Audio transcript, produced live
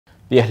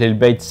The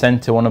Ahlul-Bayt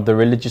Centre, one of the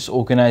religious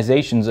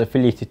organizations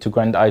affiliated to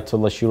Grand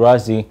Ayatollah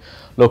Shirazi,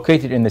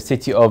 located in the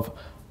city of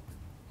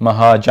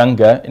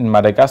Mahajanga in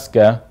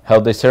Madagascar,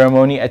 held a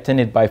ceremony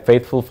attended by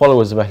faithful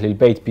followers of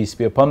Ahlul-Bayt, peace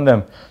be upon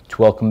them,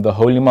 to welcome the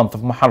holy month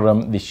of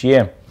Muharram this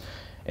year.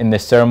 In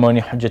this ceremony,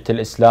 Hujjat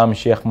al-Islam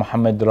Sheikh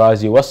Mohammad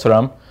Razi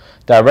Wasram,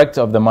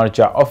 director of the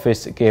Marja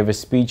Office, gave a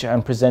speech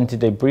and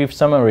presented a brief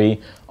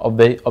summary of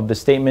the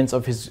statements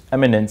of His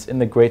Eminence in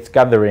the great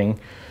gathering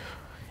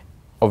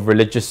of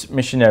religious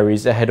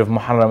missionaries ahead of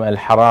Muharram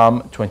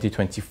Al-Haram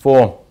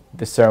 2024.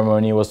 The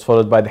ceremony was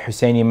followed by the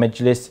Hosseini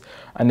Majlis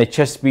and a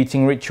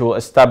chest-beating ritual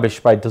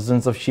established by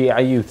dozens of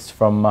Shia youths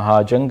from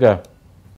Mahajanga.